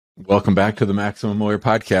Welcome back to the Maximum Lawyer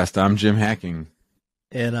Podcast. I'm Jim Hacking.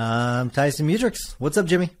 And I'm Tyson Mutrix. What's up,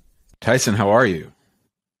 Jimmy? Tyson, how are you?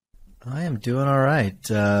 I am doing all right.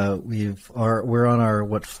 We're on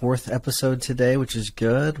our fourth episode today, which is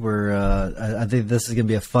good. I think this is going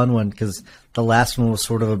to be a fun one because the last one was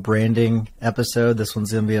sort of a branding episode. This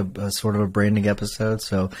one's going to be a sort of a branding episode.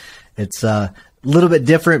 So it's a little bit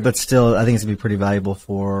different, but still, I think it's going to be pretty valuable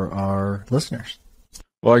for our listeners.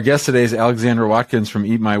 Well, our guest today is Alexandra Watkins from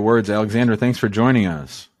Eat My Words. Alexandra, thanks for joining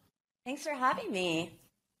us. Thanks for having me.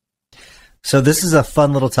 So this is a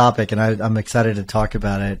fun little topic, and I'm excited to talk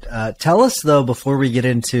about it. Tell us, though, before we get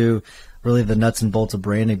into really the nuts and bolts of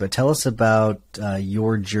branding, but tell us about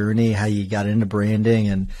your journey, how you got into branding,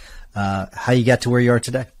 and how you got to where you are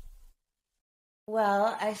today.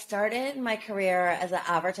 Well, I started my career as an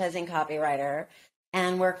advertising copywriter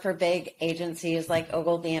and worked for big agencies like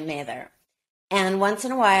Ogilvy and Mather. And once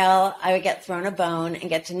in a while, I would get thrown a bone and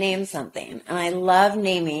get to name something. And I love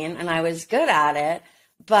naming, and I was good at it,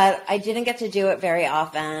 but I didn't get to do it very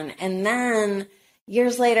often. And then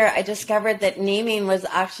years later, I discovered that naming was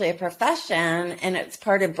actually a profession, and it's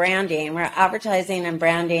part of branding, where advertising and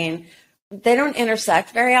branding, they don't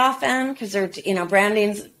intersect very often because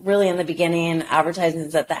branding's really in the beginning,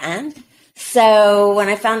 advertising's at the end. So when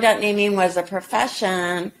I found out naming was a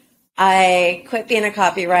profession, I quit being a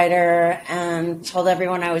copywriter and told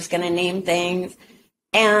everyone I was going to name things.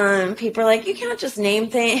 And people are like, you can't just name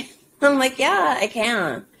things. I'm like, yeah, I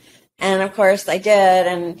can. And of course I did,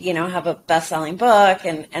 and, have a best-selling book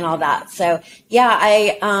and all that. So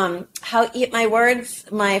yeah, how Eat My Words,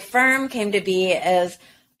 my firm came to be is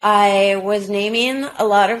I was naming a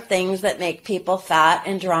lot of things that make people fat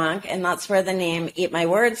and drunk. And that's where the name Eat My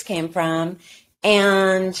Words came from.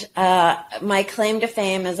 And my claim to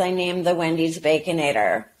fame is I named the Wendy's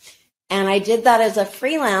Banconator. And I did that as a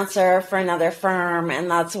freelancer for another firm. And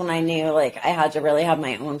that's when I knew I had to really have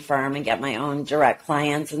my own firm and get my own direct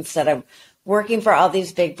clients instead of working for all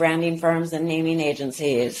these big branding firms and naming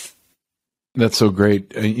agencies. That's so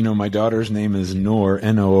great. My daughter's name is Noor,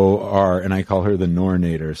 N-O-O-R, and I call her the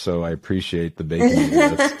Noornator. So I appreciate the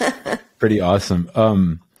Baconator. That's pretty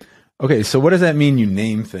awesome. Okay, so what does that mean, you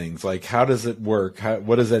name things? How does it work?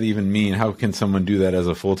 What does that even mean? How can someone do that as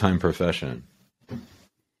a full-time profession?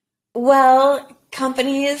 Well,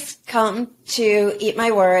 companies come to Eat My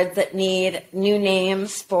Words that need new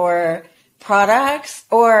names for products,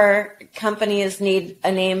 or companies need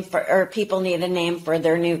a name or people need a name for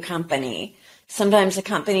their new company. Sometimes a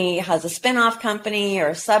company has a spin-off company or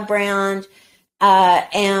a sub-brand,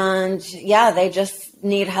 they just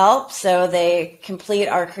need help. So they complete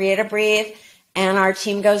our creative brief, and our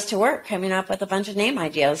team goes to work coming up with a bunch of name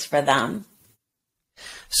ideas for them.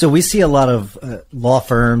 So we see a lot of law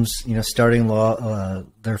firms, starting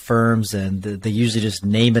their firms, and they usually just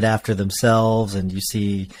name it after themselves. And you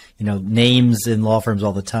see, names in law firms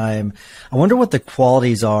all the time. I wonder what the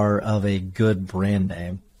qualities are of a good brand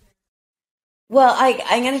name. Well,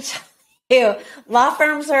 I'm going to tell you, law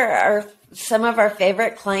firms are some of our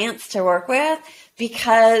favorite clients to work with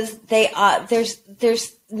because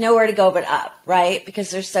there's nowhere to go but up, right? Because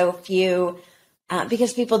there's so few,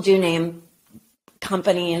 because people do name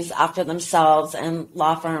companies after themselves, and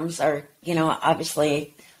law firms are,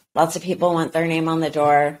 obviously lots of people want their name on the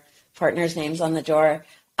door, partners' names on the door.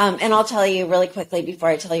 And I'll tell you really quickly before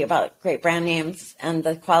I tell you about great brand names and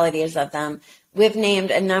the qualities of them. We've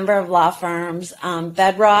named a number of law firms.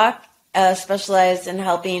 Bedrock specialized in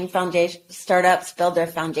helping startups build their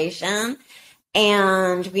foundation.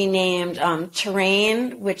 And we named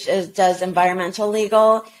Terrain, which does environmental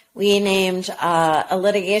legal. We named a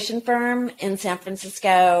litigation firm in San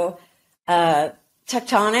Francisco,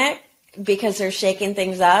 Tectonic, because they're shaking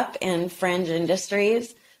things up in fringe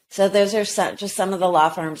industries. So those are just some of the law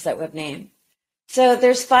firms that we've named. So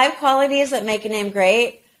there's 5 qualities that make a name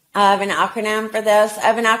great. I have an acronym for this. I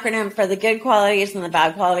have an acronym for the good qualities and the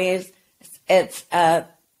bad qualities. It's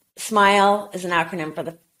SMILE is an acronym for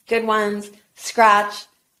the good ones. Scratch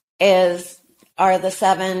are the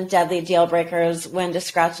 7 deadly deal breakers, when to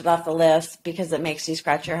scratch it off the list because it makes you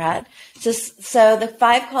scratch your head. So the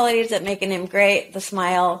 5 qualities that make a name great, the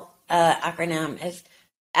SMILE acronym is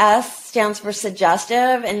S stands for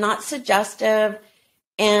suggestive, and not suggestive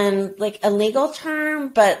in a legal term,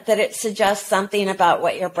 but that it suggests something about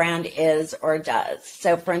what your brand is or does.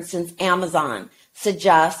 So for instance, Amazon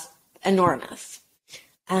suggests enormous.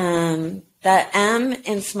 The M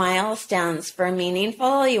in SMILE stands for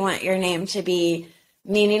meaningful. You want your name to be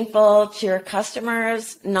meaningful to your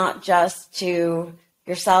customers, not just to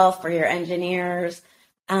yourself or your engineers.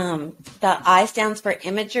 The I stands for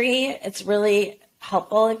imagery. It's really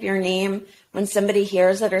helpful if your name when somebody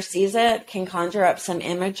hears it or sees it, can conjure up some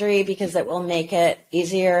imagery because it will make it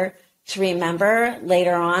easier to remember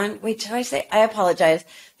later on. Wait, did I say? I apologize.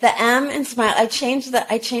 The M in smile, I changed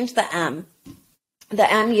the M.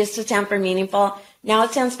 The M used to stand for meaningful. Now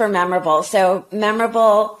it stands for memorable. So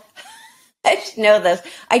memorable, I should know this.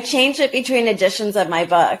 I changed it between editions of my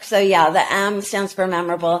book. So yeah, the M stands for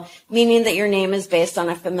memorable, meaning that your name is based on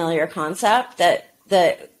a familiar concept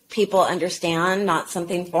that people understand, not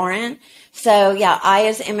something foreign. So yeah, I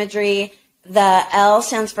is imagery. The L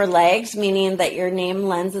stands for legs, meaning that your name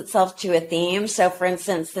lends itself to a theme. So for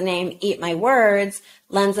instance, the name Eat My Words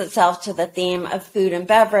lends itself to the theme of food and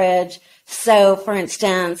beverage. So for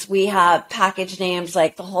instance, we have package names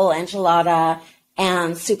like the whole enchilada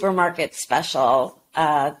and supermarket special,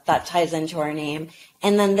 that ties into our name.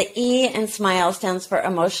 And then the E in smile stands for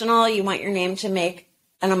emotional. You want your name to make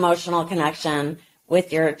an emotional connection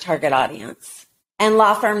with your target audience. And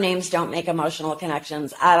law firm names don't make emotional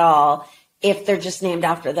connections at all if they're just named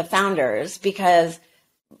after the founders, because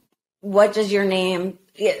what does your name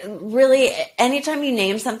really, anytime you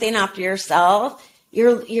name something after yourself,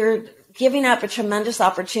 you're giving up a tremendous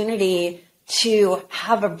opportunity to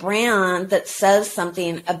have a brand that says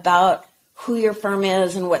something about who your firm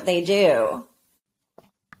is and what they do.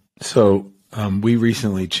 So we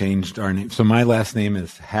recently changed our name. So my last name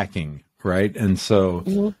is Hacking, right? And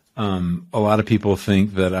so a lot of people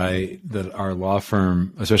think that our law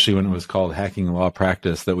firm, especially when it was called Hacking Law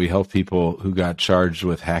Practice, that we help people who got charged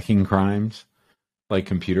with hacking crimes, like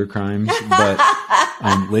computer crimes. But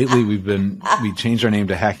lately we changed our name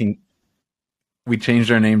to Hacking. We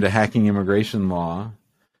changed our name to Hacking Immigration Law,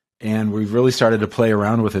 and we've really started to play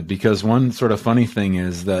around with it, because one sort of funny thing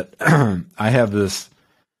is that I have this.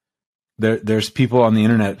 There's people on the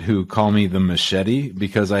internet who call me the machete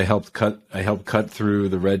because I helped cut through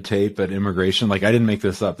the red tape at immigration. Like, I didn't make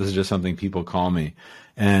this up. This is just something people call me.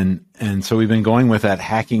 And so we've been going with that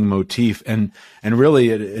hacking motif, and really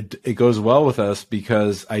it goes well with us,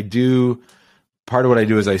 because part of what I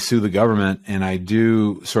do is I sue the government, and I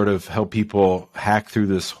do sort of help people hack through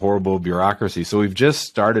this horrible bureaucracy. So we've just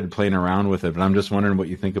started playing around with it, but I'm just wondering what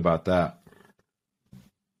you think about that.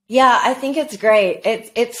 Yeah, I think it's great.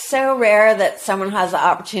 It's so rare that someone has the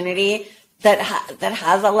opportunity that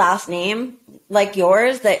has a last name like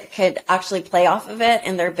yours that could actually play off of it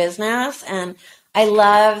in their business. And I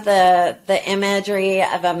love the imagery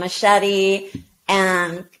of a machete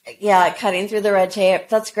and cutting through the red tape.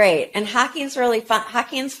 That's great. And hacking's really fun.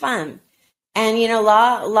 Hacking's fun. And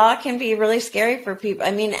law can be really scary for people.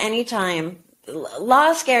 I mean, anytime law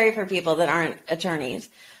is scary for people that aren't attorneys.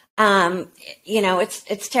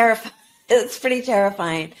 It's terrifying. It's pretty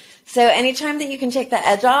terrifying. So anytime that you can take the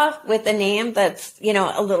edge off with a name that's,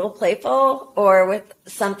 a little playful, or with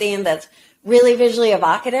something that's really visually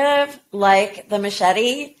evocative, like the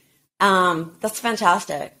machete, that's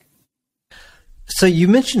fantastic. So you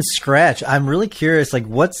mentioned Scratch. I'm really curious, like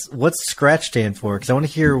what's Scratch stand for? Because I want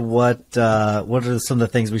to hear what are some of the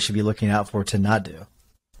things we should be looking out for to not do.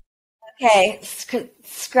 Okay,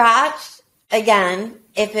 Scratch, again,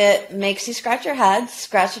 if it makes you scratch your head,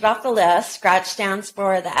 scratch it off the list. Scratch stands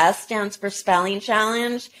for, the S stands for spelling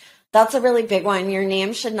challenge. That's a really big one. Your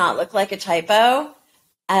name should not look like a typo.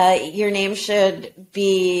 Your name should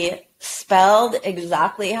be spelled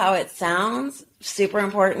exactly how it sounds. Super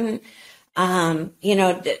important.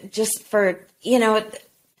 Just for, don't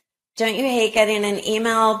you hate getting an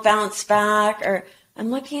email bounce back? Or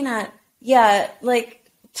I'm looking at, like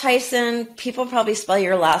Tyson, people probably spell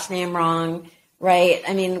your last name wrong, right?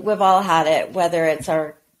 I mean, we've all had it, whether it's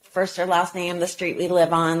our first or last name, the street we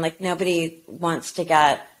live on, like nobody wants to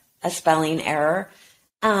get a spelling error.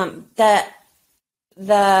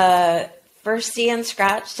 The first C in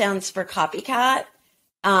Scratch stands for copycat.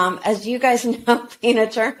 As you guys know, being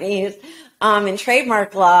attorneys, in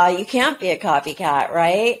trademark law, you can't be a copycat,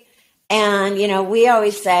 right? And, we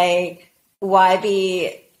always say, why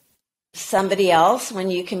be somebody else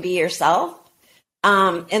when you can be yourself?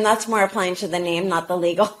 And that's more applying to the name, not the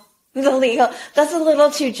legal. The legal, that's a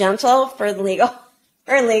little too gentle for legal.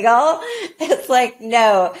 It's like,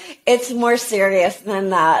 no, it's more serious than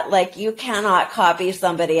that. Like, you cannot copy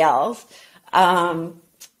somebody else. And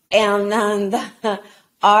then the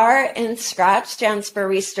R in Scratch stands for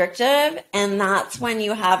restrictive, and that's when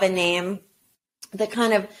you have a name that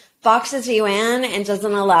kind of boxes you in and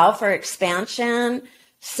doesn't allow for expansion.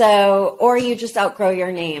 So, or you just outgrow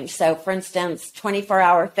your name. So for instance,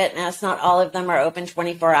 24-hour fitness, not all of them are open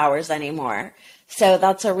 24 hours anymore. So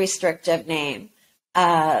that's a restrictive name. We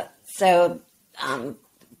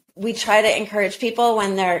try to encourage people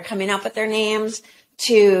when they're coming up with their names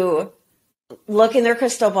to look in their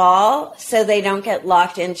crystal ball so they don't get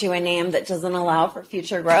locked into a name that doesn't allow for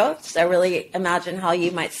future growth. So really imagine how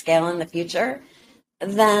you might scale in the future.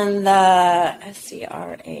 Then the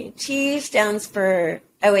SCRAT stands for,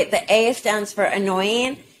 the A stands for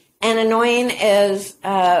annoying. And annoying is,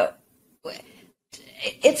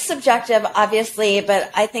 it's subjective, obviously, but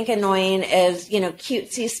I think annoying is,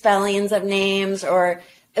 cutesy spellings of names, or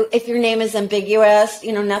if your name is ambiguous,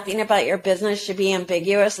 nothing about your business should be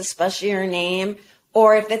ambiguous, especially your name.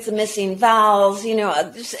 Or if it's missing vowels,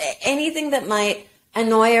 just anything that might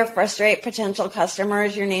annoy or frustrate potential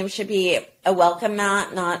customers, your name should be a welcome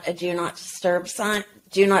mat, not a do not disturb sign,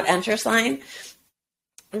 do not enter sign.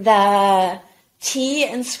 The T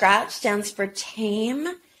in Scratch stands for tame,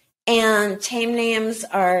 and tame names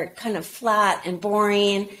are kind of flat and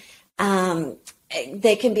boring.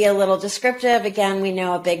 They can be a little descriptive. Again, we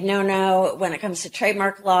know a big no-no when it comes to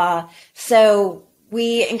trademark law. So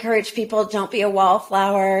we encourage people, don't be a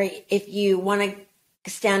wallflower. If you want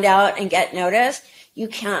to stand out and get noticed, you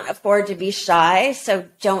can't afford to be shy, so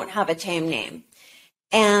don't have a tame name.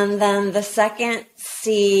 And then the second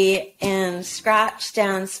C in Scratch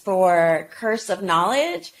stands for curse of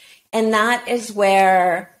knowledge. And that is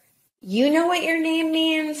where you know what your name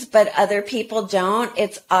means, but other people don't.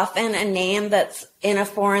 It's often a name that's in a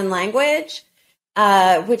foreign language,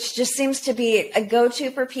 which just seems to be a go-to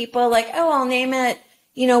for people. Like, oh, I'll name it,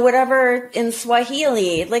 whatever in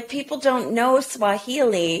Swahili. Like, people don't know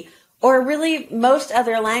Swahili or really most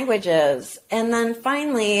other languages. And then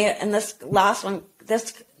finally, and this last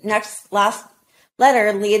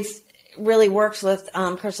letter really works with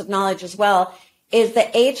curse of knowledge as well, is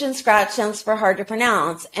the H in Scratch stands for hard to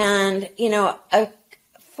pronounce. And,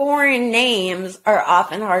 foreign names are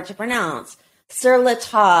often hard to pronounce. Sur la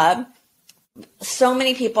table, so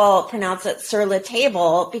many people pronounce it sur la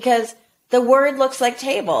table because the word looks like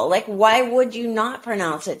table. Like, why would you not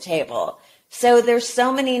pronounce it table? So there's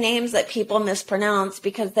so many names that people mispronounce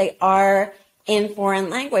because they are in foreign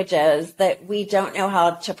languages that we don't know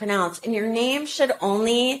how to pronounce. And your name should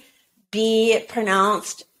only be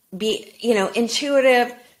pronounced,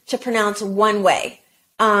 intuitive to pronounce one way.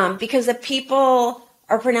 Because if people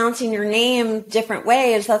are pronouncing your name different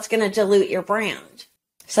ways, that's going to dilute your brand.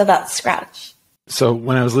 So that's Scratch. So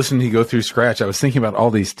when I was listening to you go through Scratch, I was thinking about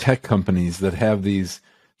all these tech companies that have these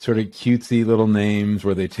sort of cutesy little names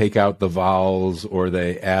where they take out the vowels or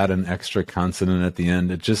they add an extra consonant at the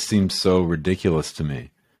end. It just seems so ridiculous to me.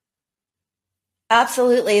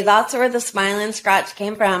 Absolutely. That's where the Smiling Scratch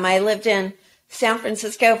came from. I lived in San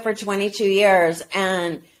Francisco for 22 years,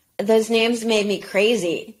 and those names made me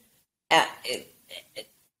crazy. And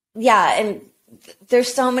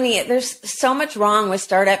there's so much wrong with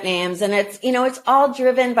startup names, and it's all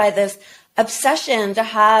driven by this obsession to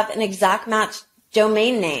have an exact match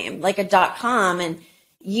domain name, like a .com, and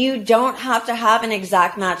you don't have to have an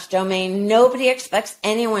exact match domain. Nobody expects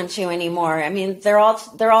anyone to anymore. I mean, they're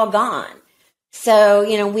all gone. So,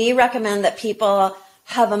 we recommend that people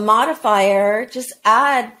have a modifier. Just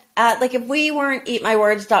add, like if we weren't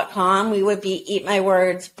eatmywords.com, we would be Eat My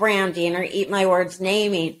Words branding or Eat My Words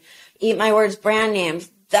naming, Eat My Words brand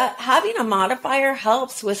names. That having a modifier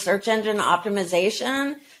helps with search engine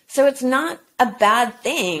optimization. So it's not a bad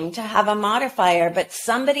thing to have a modifier, but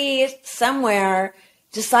somebody somewhere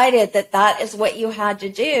decided that is what you had to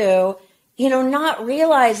do, not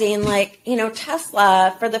realizing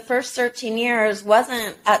Tesla for the first 13 years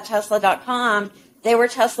wasn't at Tesla.com. They were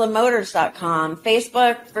TeslaMotors.com.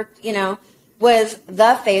 Facebook was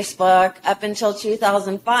the Facebook up until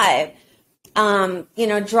 2005.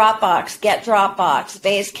 Dropbox, Get Dropbox,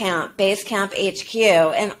 Basecamp HQ,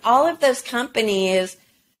 and all of those companies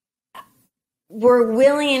were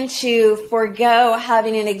willing to forego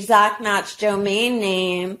having an exact match domain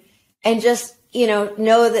name and just,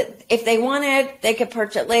 know that if they wanted, they could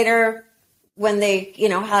purchase it later when they,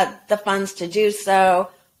 had the funds to do so,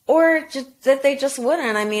 or just that they just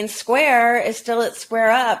wouldn't. I mean, Square is still at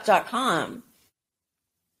squareup.com.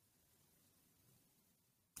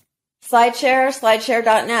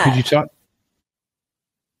 Slideshare.net.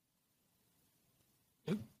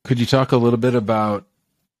 Could you talk a little bit about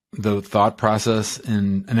the thought process,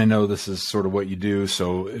 and I know this is sort of what you do,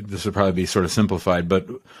 so this would probably be sort of simplified, but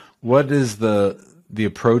what is the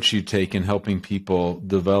approach you take in helping people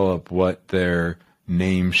develop what their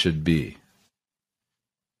name should be?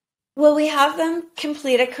 Well, we have them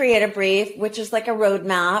complete a creative brief, which is like a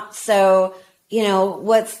roadmap. So,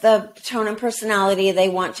 what's the tone and personality they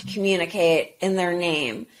want to communicate in their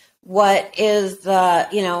name? What is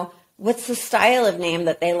the, what's the style of name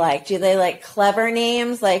that they like? Do they like clever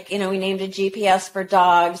names? Like, we named a GPS for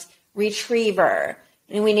dogs, Retriever.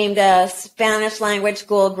 And we named a Spanish language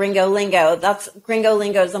school Gringo Lingo. Gringo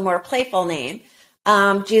Lingo is a more playful name.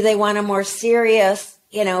 Do they want a more serious,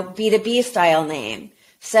 B2B style name?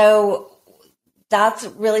 So that's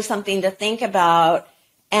really something to think about.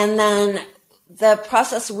 And then the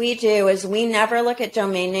process we do is we never look at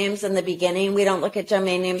domain names in the beginning. We don't look at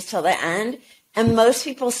domain names till the end. And most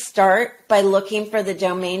people start by looking for the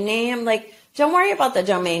domain name. Like, don't worry about the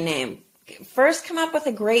domain name. First, come up with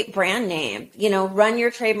a great brand name. Run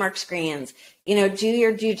your trademark screens. Do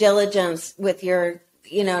your due diligence with your,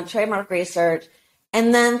 trademark research,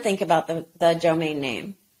 and then think about the domain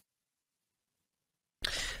name.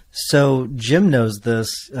 So Jim knows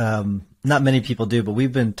this. Not many people do, but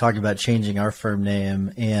we've been talking about changing our firm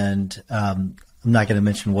name, and I'm not going to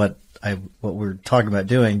mention what we're talking about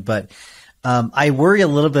doing, but I worry a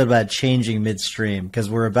little bit about changing midstream because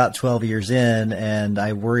we're about 12 years in, and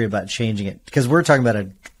I worry about changing it because we're talking about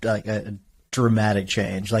a dramatic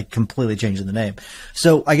change, like completely changing the name.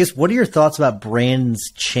 So I guess, what are your thoughts about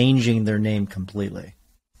brands changing their name completely?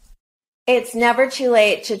 It's never too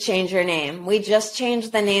late to change your name. We just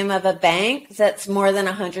changed the name of a bank that's more than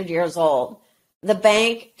 100 years old. The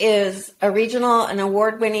bank is an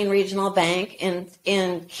award-winning regional bank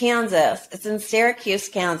in Kansas. It's in Syracuse,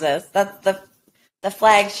 Kansas. That's the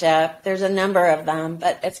flagship. There's a number of them,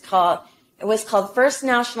 but it was called First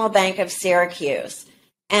National Bank of Syracuse.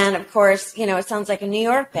 And of course, it sounds like a New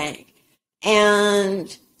York bank.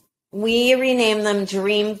 And we renamed them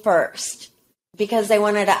Dream First because they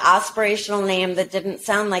wanted an aspirational name that didn't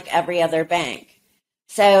sound like every other bank.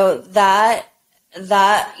 So that,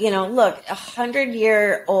 look,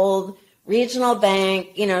 100-year-old regional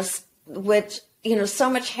bank, with, so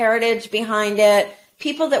much heritage behind it.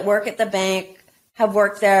 People that work at the bank have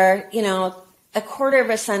worked there, a quarter of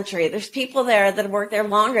a century. There's people there that have worked there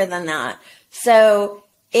longer than that. So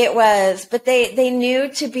but they knew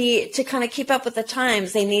to kind of keep up with the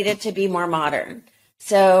times, they needed to be more modern.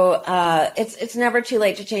 So, it's never too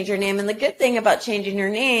late to change your name. And the good thing about changing your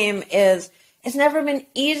name is it's never been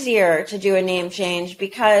easier to do a name change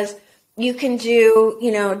because you can do,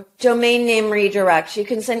 domain name redirects. You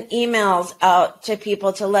can send emails out to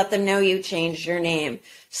people to let them know you changed your name.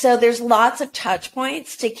 So there's lots of touch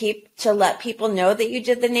points to let people know that you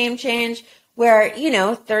did the name change where,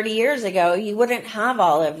 30 years ago, you wouldn't have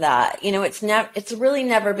all of that. It's really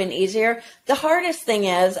never been easier. The hardest thing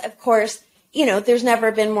is, of course, there's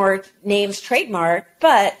never been more names trademarked,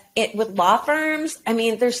 but with law firms, I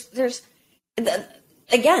mean,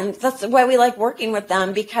 again, that's why we like working with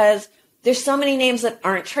them because there's so many names that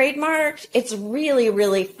aren't trademarked. It's really,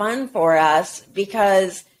 really fun for us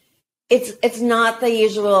because it's not the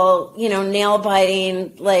usual, nail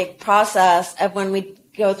biting process of when we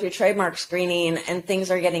go through trademark screening and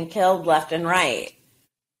things are getting killed left and right.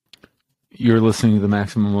 You're listening to the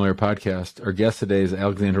Maximum Lawyer Podcast. Our guest today is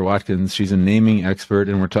Alexandra Watkins. She's a naming expert,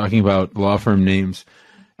 and we're talking about law firm names.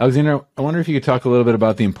 Alexandra, I wonder if you could talk a little bit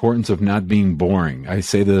about the importance of not being boring. I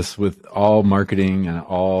say this with all marketing and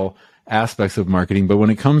all aspects of marketing, but when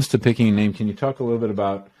it comes to picking a name, can you talk a little bit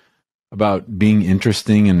about being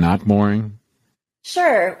interesting and not boring?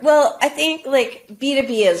 Sure. Well, I think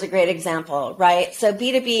B2B is a great example, right? So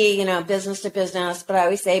B2B, business to business, but I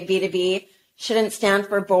always say B2B shouldn't stand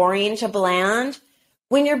for boring to bland.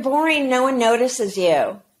 When you're boring, no one notices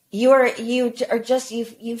you. You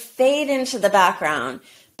fade into the background.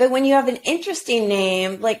 But when you have an interesting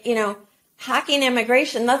name, Hacking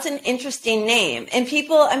Immigration, that's an interesting name. And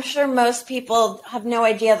I'm sure most people have no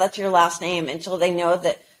idea that's your last name until they know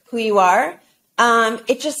who you are.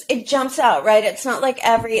 It jumps out, right? It's not like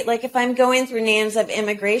if I'm going through names of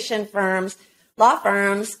immigration firms, law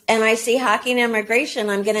firms, and I see Hacking Immigration,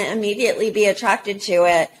 I'm going to immediately be attracted to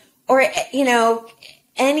it. Or,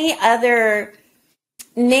 any other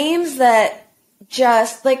names that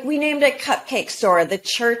we named a cupcake store, the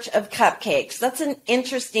Church of Cupcakes. That's an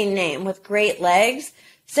interesting name with great legs.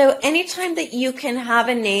 So anytime that you can have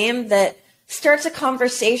a name that starts a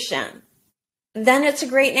conversation, then it's a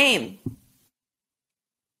great name.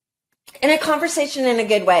 And a conversation in a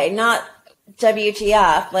good way, not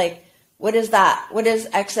WTF, what is that? What does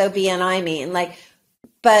XOBNI mean?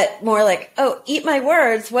 But more oh, eat my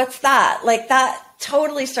words. What's that? That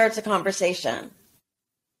totally starts a conversation.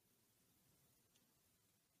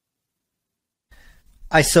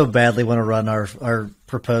 I so badly want to run our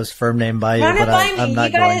proposed firm name by you, but I'm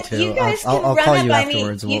not going to. You guys I'll run call it you by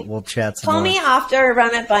afterwards. Me. We'll chat some Call more. me after,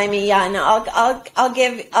 run it by me. Yeah, no,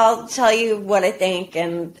 I'll tell you what I think,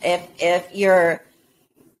 and if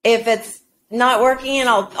it's not working, and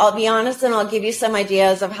I'll be honest, and I'll give you some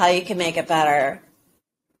ideas of how you can make it better.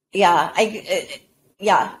 Yeah,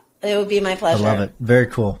 It would be my pleasure. I love it. Very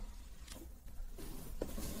cool.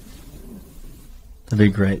 That'd be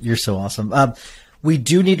great. You're so awesome. We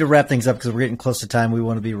do need to wrap things up because we're getting close to time. We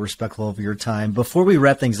want to be respectful of your time. Before we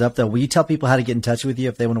wrap things up, though, will you tell people how to get in touch with you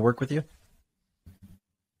if they want to work with you?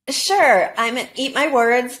 Sure. I'm at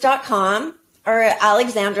eatmywords.com or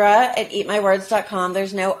Alexandra at eatmywords.com.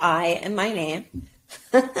 There's no I in my name.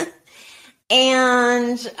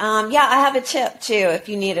 And I have a tip too if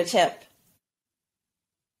you need a tip.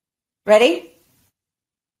 Ready?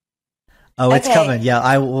 Oh, it's coming.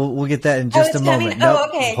 Yeah, we'll get that in just a moment. Nope.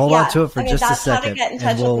 Okay. Hold on to it for just a second. How to get in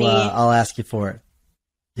touch with me. I'll ask you for it.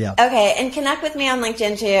 Yeah. Okay, and connect with me on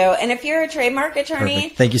LinkedIn too. And if you're a trademark attorney,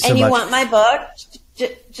 perfect. Thank you so and you much. want my book,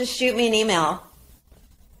 just shoot me an email.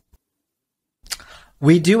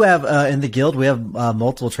 We do have in the guild. We have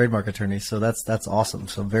multiple trademark attorneys, so that's awesome.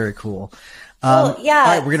 So very cool. Yeah. All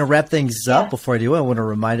right, we're going to wrap things up. Before I do, I want to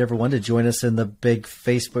remind everyone to join us in the big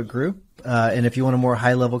Facebook group. And if you want a more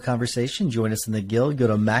high-level conversation, join us in the guild. Go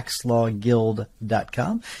to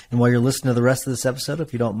maxlawguild.com. And while you're listening to the rest of this episode,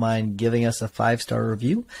 if you don't mind giving us a 5-star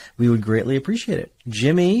review, we would greatly appreciate it.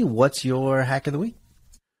 Jimmy, what's your hack of the week?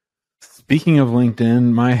 Speaking of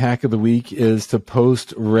LinkedIn, my hack of the week is to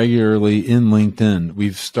post regularly in LinkedIn.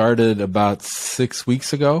 We've started about 6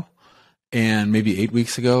 weeks ago, and maybe 8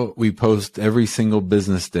 weeks ago. We post every single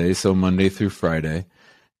business day, so Monday through Friday.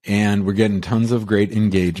 And we're getting tons of great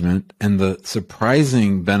engagement. And the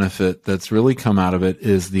surprising benefit that's really come out of it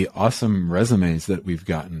is the awesome resumes that we've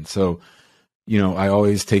gotten. So, I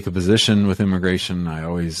always take a position with immigration. I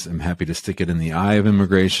always am happy to stick it in the eye of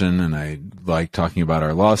immigration. And I like talking about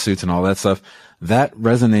our lawsuits and all that stuff. That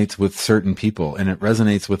resonates with certain people, and it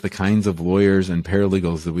resonates with the kinds of lawyers and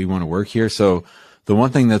paralegals that we want to work here. So the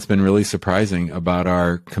one thing that's been really surprising about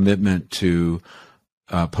our commitment to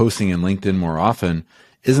posting in LinkedIn more often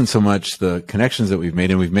isn't so much the connections that we've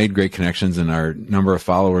made, and we've made great connections, and our number of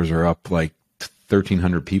followers are up like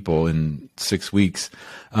 1,300 people in 6 weeks.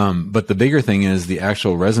 But the bigger thing is the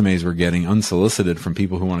actual resumes we're getting unsolicited from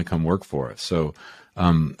people who want to come work for us. So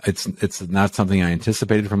it's not something I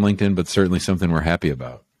anticipated from LinkedIn, but certainly something we're happy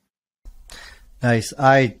about. Nice.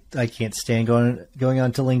 I can't stand going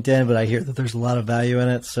on to LinkedIn, but I hear that there's a lot of value in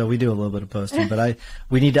it. So we do a little bit of posting, but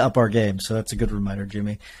we need to up our game. So that's a good reminder,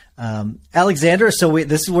 Jimmy. Alexandra,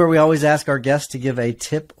 this is where we always ask our guests to give a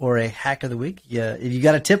tip or a hack of the week. Yeah, you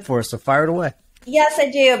got a tip for us, so fire it away. Yes, I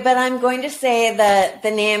do. But I'm going to say that the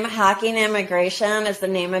name Hacking Immigration as the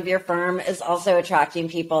name of your firm is also attracting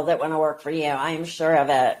people that want to work for you. I am sure of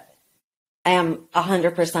it. I am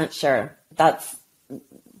 100% sure. That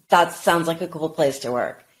sounds like a cool place to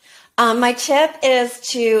work. My tip is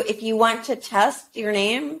if you want to test your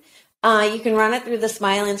name, you can run it through the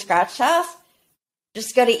Smile and Scratch test.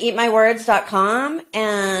 Just go to eatmywords.com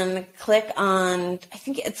and click on, I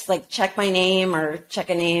think it's like check my name or check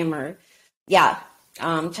a name or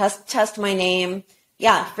test my name.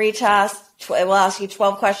 Yeah, free test. It will ask you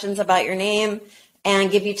 12 questions about your name and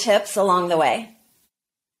give you tips along the way.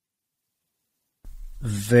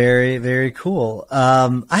 Very, very cool.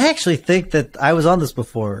 I actually think that I was on this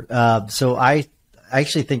before. So I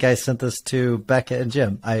actually think I sent this to Becca and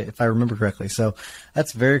Jim, if I remember correctly. So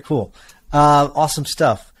that's very cool. Awesome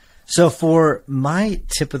stuff. So for my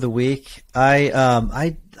tip of the week,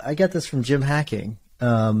 I got this from Jim Hacking.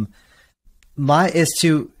 Is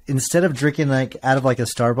to, instead of drinking out of a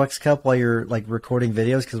Starbucks cup while you're recording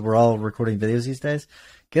videos, because we're all recording videos these days,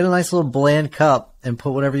 get a nice little bland cup and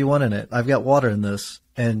put whatever you want in it. I've got water in this,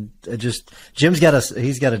 and Jim's got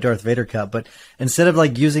a Darth Vader cup, but instead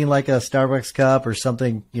of using a Starbucks cup or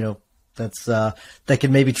something, that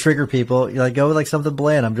can maybe trigger people, go with something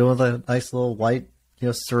bland. I'm doing a nice little white,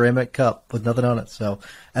 ceramic cup with nothing on it. So,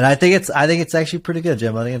 and I think it's actually pretty good,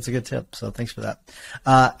 Jim. I think it's a good tip. So thanks for that.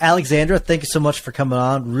 Alexandra, thank you so much for coming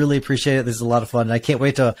on. Really appreciate it. This is a lot of fun. And I can't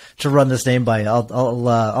wait to run this name by you.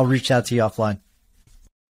 I'll reach out to you offline.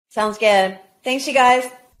 Sounds good. Thanks, you guys.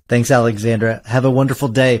 Thanks, Alexandra. Have a wonderful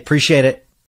day. Appreciate it.